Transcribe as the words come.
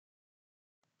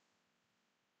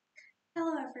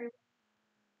Hello everyone,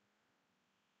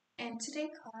 and today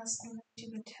class I'm going to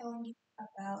be telling you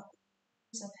about the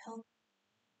use of health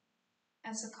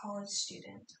as a college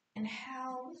student and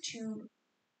how to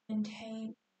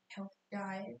maintain a healthy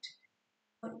diet,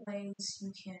 what ways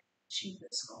you can achieve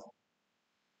this goal.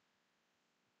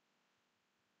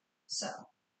 So,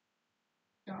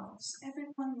 McDonald's.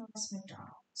 Everyone loves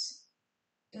McDonald's.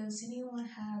 Does anyone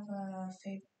have a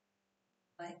favorite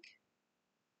like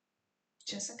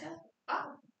Jessica?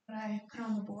 Ah, what I put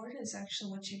on the board is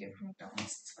actually what you get from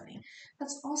McDonald's. It's funny.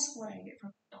 That's also what I get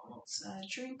from McDonald's.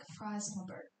 Drink, fries, and a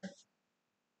burger.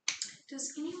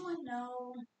 Does anyone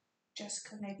know,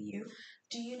 Jessica, maybe you,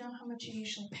 do you know how much you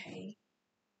usually pay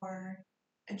for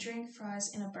a drink,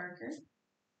 fries, and a burger?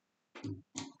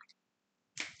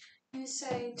 You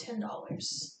say $10.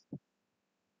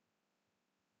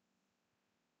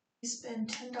 You spend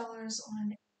 $10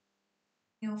 on a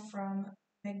meal from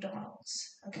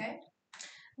McDonald's, okay?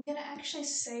 I'm gonna actually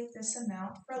save this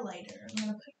amount for later. I'm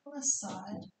gonna put it on the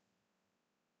side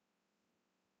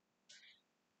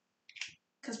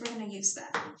because we're gonna use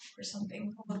that for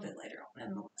something a little bit later on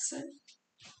in the lesson.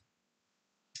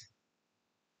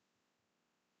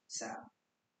 So,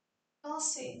 I'll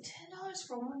say $10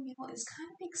 for one meal is kind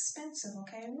of expensive,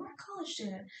 okay? We're a college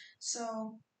student,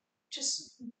 so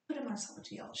just putting myself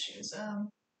into y'all's shoes.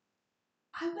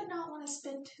 I would not want to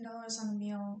spend $10 on a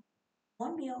meal,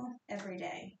 one meal every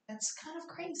day. That's kind of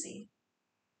crazy.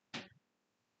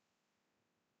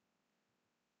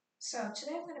 So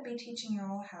today I'm going to be teaching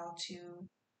y'all how to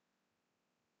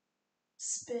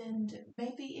spend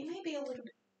maybe it may be a little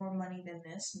bit more money than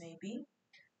this, maybe,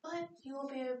 but you will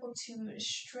be able to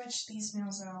stretch these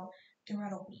meals out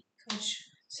throughout a week, which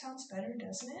sounds better,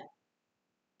 doesn't it?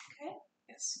 Okay.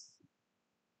 Yes.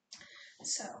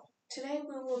 So, today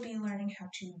we will be learning how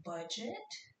to budget.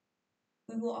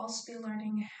 We will also be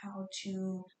learning how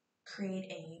to create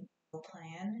a meal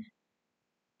plan.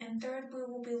 And third, we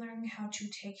will be learning how to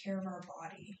take care of our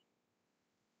body.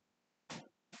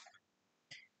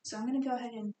 So I'm going to go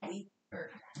ahead and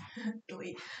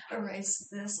erase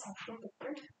this off the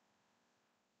board.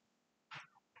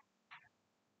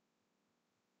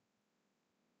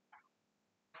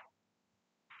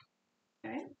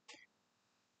 Okay.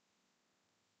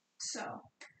 So,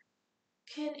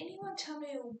 can anyone tell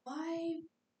me why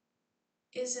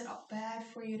is it bad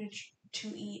for you to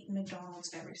eat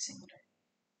McDonald's every single day?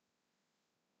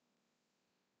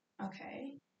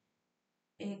 Okay.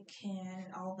 It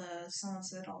can someone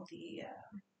said all the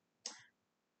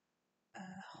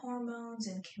hormones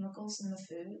and chemicals in the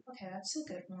food. Okay, that's a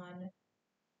good one.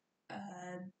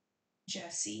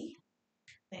 Jesse,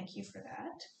 thank you for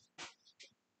that.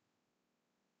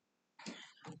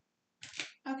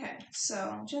 Okay,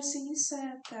 so Jesse, you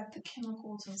said that the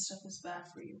chemicals and stuff is bad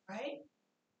for you, right?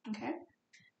 Okay.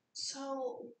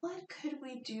 So, what could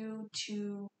we do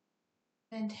to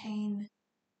maintain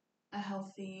a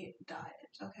healthy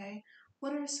diet? Okay.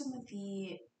 What are some of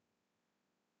the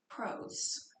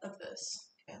pros of this?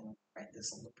 Okay, let me write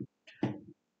this on the board.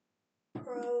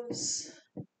 Pros.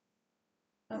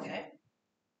 Okay.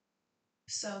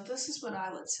 So, this is what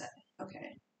I would say.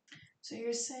 Okay. So,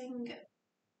 you're saying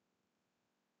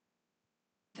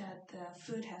that the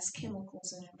food has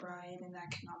chemicals in it, Brian, and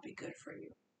that cannot be good for you.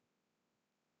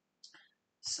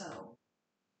 So,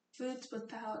 foods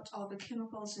without all the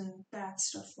chemicals and bad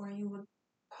stuff for you would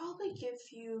probably give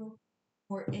you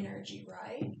more energy,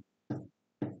 right?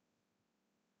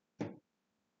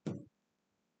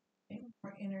 Okay,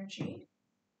 more energy.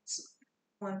 That's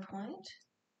one point.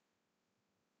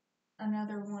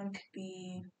 Another one could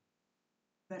be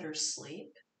better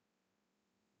sleep.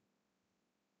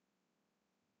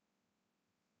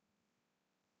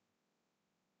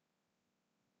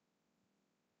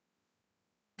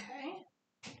 Okay.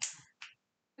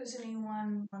 Does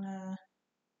anyone want to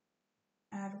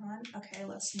add one? Okay,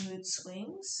 let's mood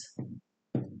swings.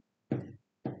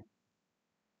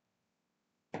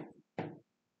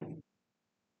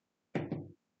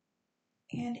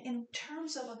 And in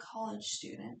terms of a college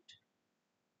student,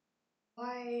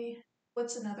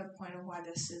 what's another point of why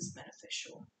this is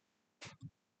beneficial?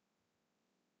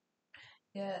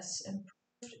 Yes,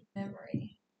 improved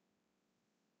memory.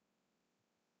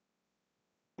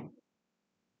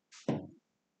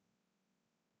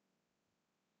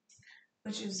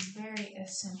 Which is very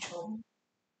essential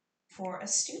for a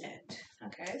student.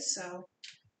 Okay, so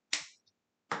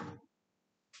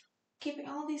keeping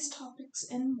all these topics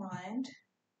in mind,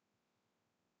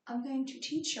 I'm going to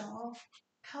teach y'all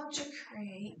how to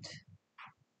create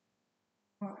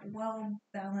a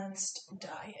well-balanced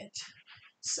diet.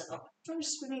 So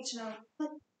first we need to know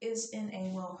what is in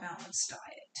a well-balanced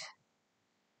diet.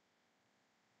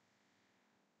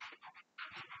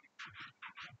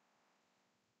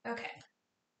 Okay.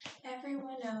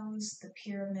 Everyone knows the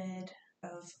pyramid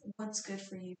of what's good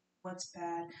for you, what's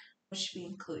bad, what should be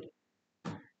included.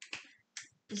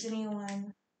 Does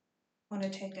anyone want to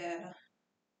take a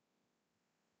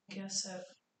guess of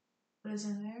what is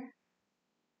in there?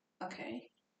 Okay.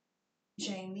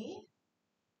 Jamie,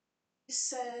 you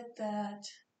said that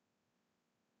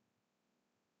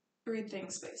three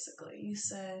things basically. You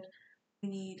said we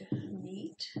need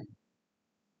meat,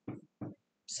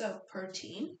 so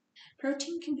protein.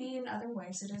 Protein can be in other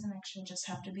ways, it doesn't actually just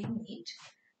have to be meat.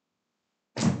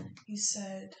 You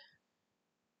said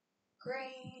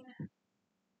grain.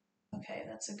 Okay,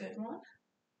 that's a good one.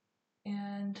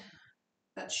 And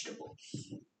vegetables.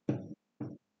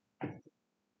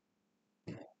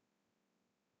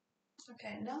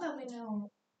 Okay, now that we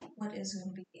know what is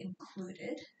going to be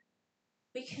included,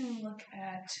 we can look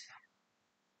at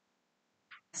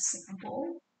a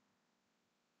sample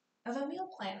of a meal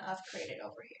plan I've created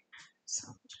over here. So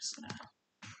I'm just going to bring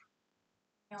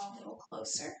y'all a little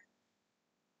closer.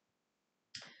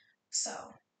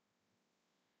 So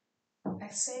I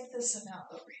saved this amount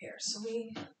over here. So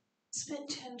we spent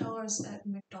 $10 at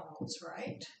McDonald's,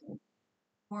 right?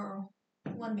 For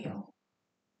one meal.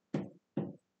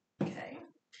 Okay.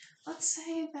 Let's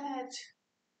say that,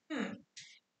 you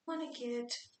want to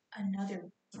get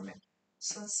another from McDonald's.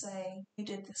 So let's say you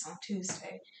did this on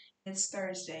Tuesday. It's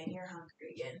Thursday and you're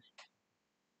hungry again.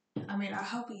 I mean, I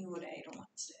hope you would have ate on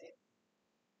Wednesday.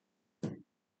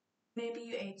 Maybe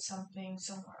you ate something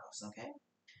somewhere else, okay?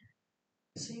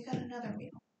 So you got another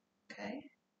meal, okay?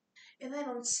 And then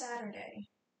on Saturday,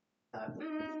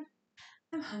 I'm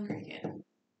hungry again.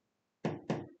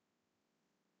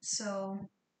 So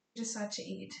you decide to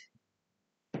eat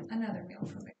another meal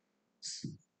from McDonald's.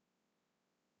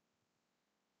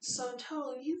 So in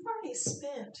total, you've already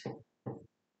spent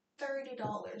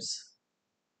 $30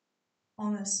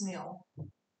 on this meal,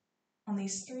 on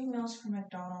these 3 meals from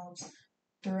McDonald's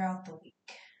throughout the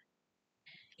week.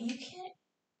 You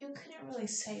couldn't really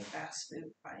save fast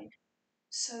food, right?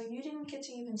 So you didn't get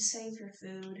to even save your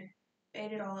food,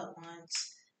 ate it all at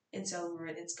once. It's over,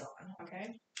 it's gone,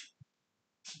 okay?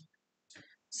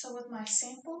 So with my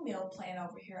sample meal plan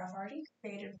over here, I've already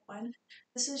created one.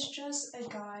 This is just a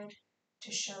guide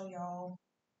to show y'all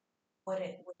what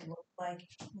it would look like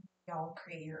if y'all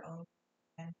create your own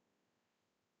plan.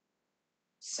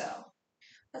 So,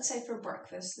 let's say for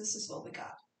breakfast, this is what we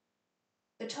got.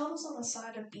 The totals on the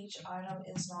side of each item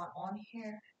is not on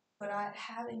here, but I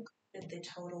have included the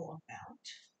total amount.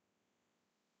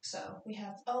 So we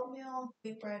have oatmeal,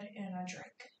 wheat bread, and a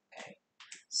drink. Okay,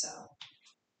 so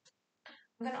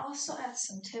I'm gonna also add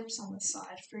some tips on the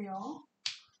side for y'all.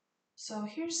 So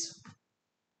here's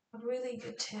a really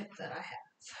good tip that I have.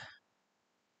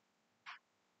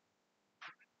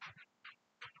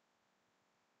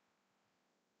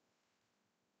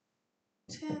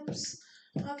 Tips.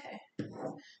 Okay.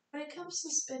 When it comes to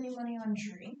spending money on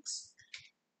drinks,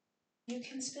 you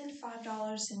can spend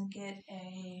 $5 and get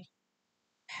a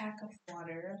pack of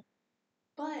water,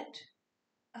 but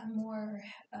a more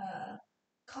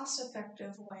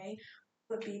cost-effective way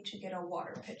would be to get a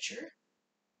water pitcher.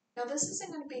 Now this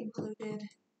isn't going to be included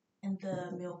in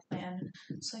the meal plan,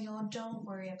 so y'all don't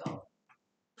worry about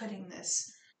putting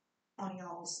this on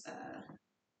y'all's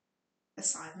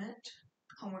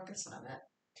homework assignment.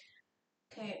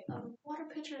 Okay, water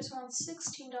pitcher is around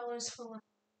 $16 for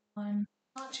one,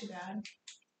 not too bad.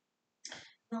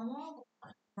 In the long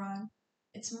run,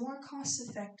 it's more cost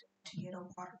effective to get a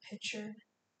water pitcher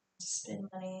to spend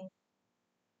money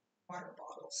on water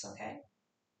bottles, okay?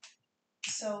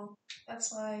 So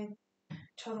that's why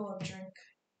total of drink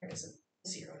here is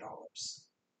 $0.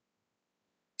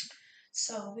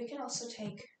 So we can also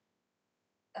take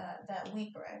that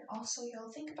wheat bread. Also,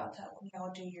 y'all think about that when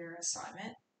y'all do your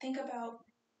assignment. Think about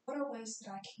what are ways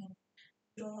that I can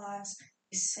utilize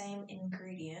the same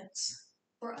ingredients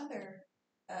for other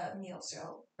meals,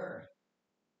 or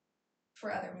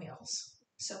for other meals.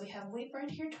 So we have wheat bread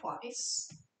here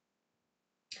twice.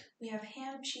 We have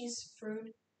ham, cheese,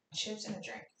 fruit, chips, and a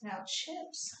drink. Now,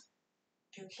 chips,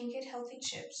 you can get healthy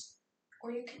chips,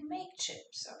 or you can make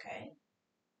chips, okay?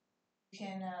 You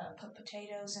can put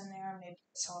potatoes in there, maybe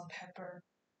salt and pepper,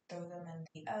 throw them in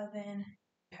the oven,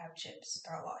 you have chips.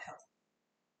 They're a lot healthier.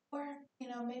 Or,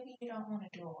 maybe you don't want to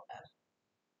do all that.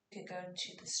 You could go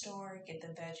to the store, get the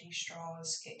veggie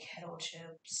straws, get kettle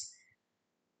chips,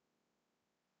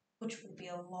 which would be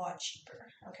a lot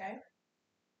cheaper, okay?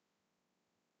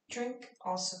 Drink,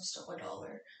 also still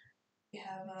 $1. You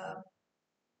have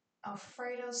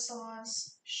Alfredo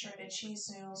sauce, shredded cheese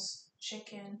noodles,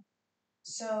 chicken.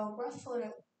 So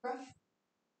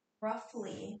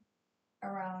roughly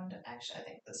around, actually, I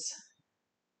think this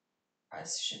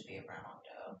price should be around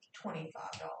 $25,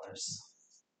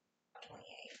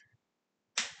 28.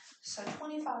 So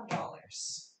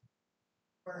 $25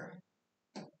 for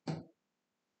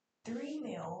 3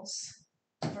 meals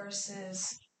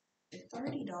versus the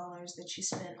 $30 that you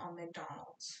spent on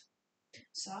McDonald's.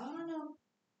 So I don't know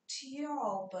to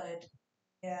y'all, but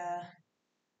yeah,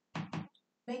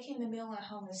 making the meal at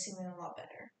home is seeming a lot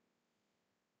better.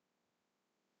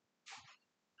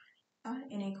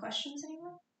 Any questions,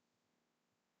 anyone?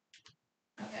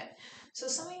 Okay, so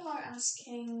some of you are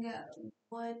asking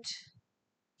what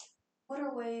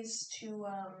are ways to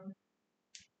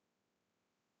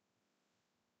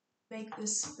make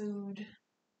this food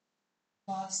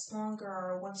last longer,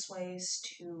 or what's ways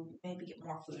to maybe get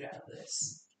more food out of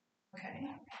this? Okay,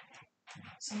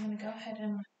 so I'm gonna go ahead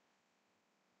and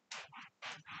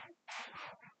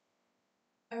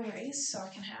erase so I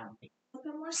can have a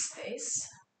little bit more space.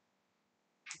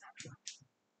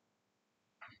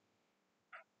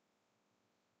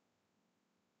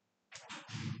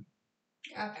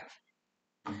 Okay.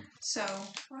 So,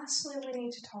 lastly, we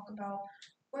need to talk about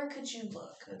where could you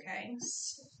look, okay?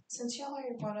 Since y'all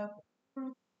already brought up,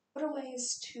 what are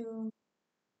ways to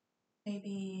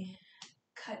maybe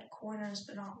cut corners,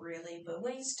 but not really, but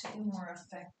ways to be more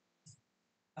effective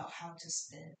about how to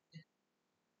spend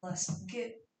less,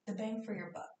 get the bang for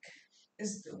your buck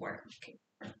is the word I'm looking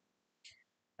for.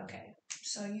 Okay,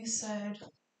 so you said,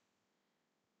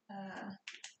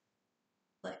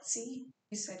 Lexi,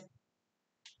 you said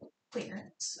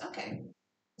clearance. Okay,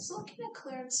 so looking at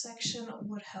clearance section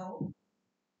would help.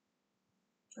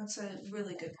 That's a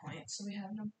really good point. So we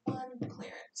have number 1,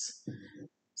 clearance.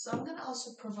 So I'm going to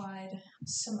also provide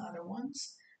some other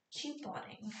ones.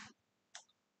 Couponing.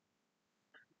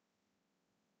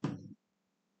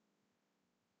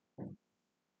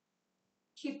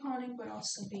 Couponing would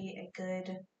also be a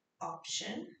good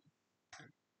option.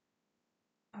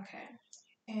 Okay,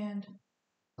 and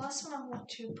last one I want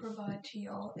to provide to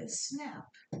y'all is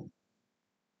Snap.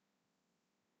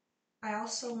 I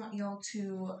also want y'all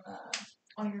to,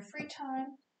 on your free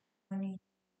time, when you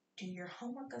do your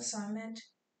homework assignment,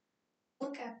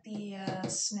 look at the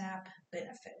SNAP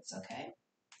benefits, okay?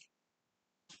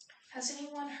 Has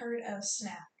anyone heard of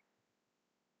SNAP?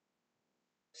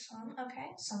 Some,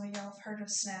 okay. Some of y'all have heard of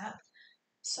SNAP.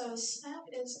 So SNAP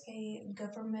is a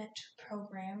government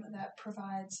program that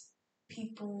provides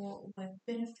people with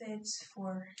benefits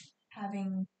for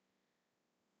having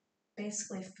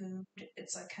basically food.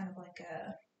 It's like kind of like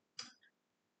a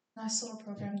nice little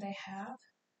program they have.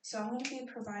 So I'm going to be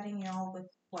providing y'all with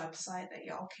a website that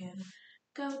y'all can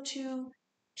go to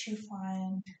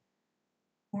find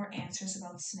more answers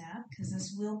about SNAP, because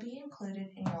this will be included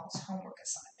in y'all's homework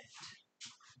assignment.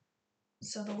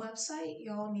 So the website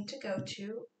y'all need to go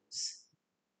to is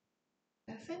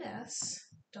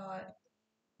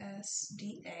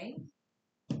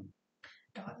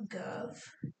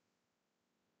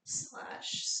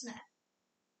fns.sda.gov/SNAP.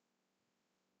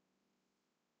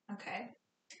 Okay,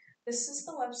 this is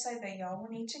the website that y'all will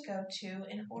need to go to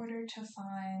in order to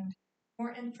find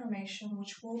more information,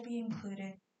 which will be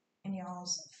included in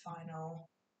y'all's final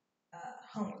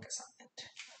homework assignment.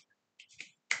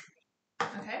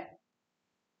 Okay?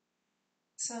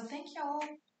 So thank y'all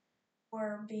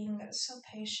for being so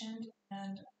patient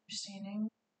and understanding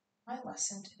my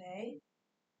lesson today.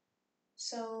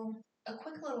 So a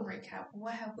quick little recap.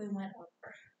 What have we went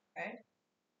over? Okay?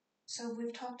 So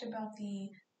we've talked about the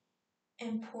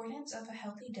importance of a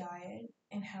healthy diet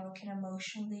and how it can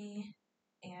emotionally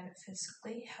and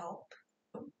physically help.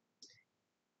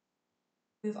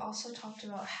 We've also talked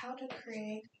about how to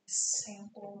create a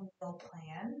sample meal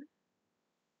plan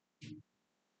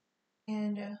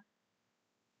and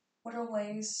what are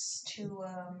ways to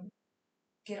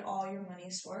get all your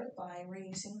money's worth by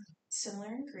reusing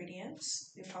similar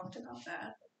ingredients. We've talked about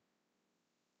that.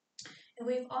 And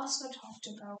we've also talked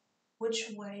about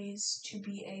which ways to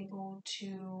be able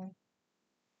to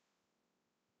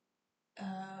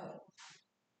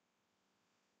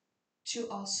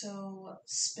also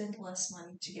spend less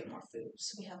money to get more food.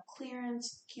 So we have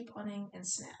clearance, couponing, and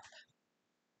SNAP.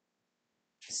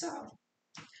 So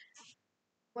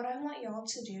what I want y'all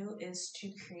to do is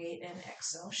to create an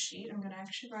Excel sheet. I'm going to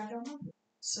actually write it on the board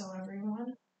so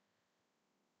everyone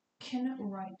can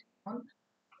write down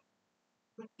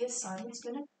what the assignment's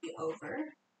going to be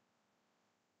over.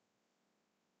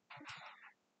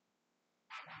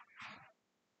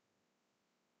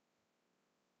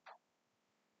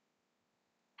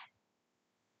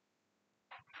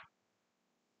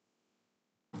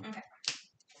 Okay.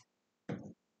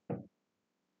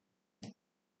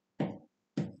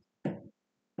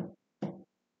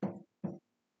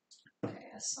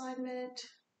 assignment.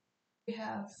 We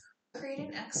have create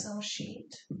an Excel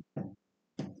sheet.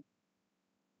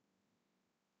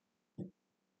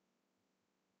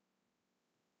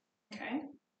 Okay.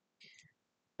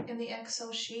 In the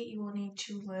Excel sheet, you will need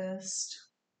to list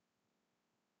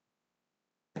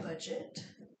budget.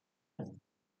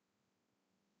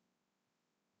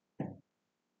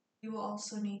 You will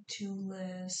also need to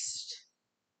list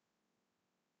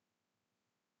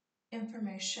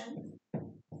information.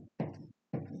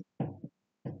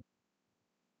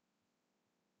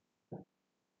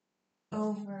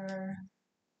 Over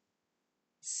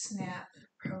SNAP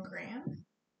program.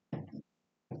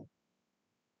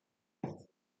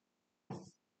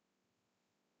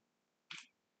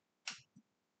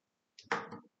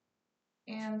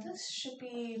 And this should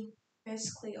be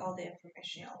basically all the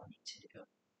information y'all need to do.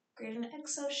 Create an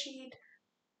Excel sheet,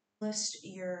 list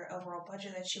your overall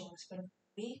budget that you want to spend per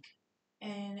week,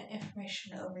 and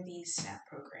information over the SNAP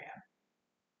program.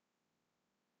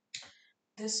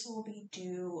 This will be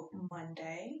due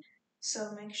Monday,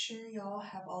 so make sure y'all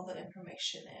have all the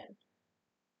information in.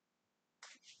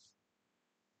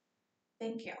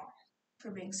 Thank y'all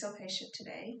for being so patient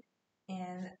today,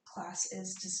 and class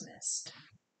is dismissed.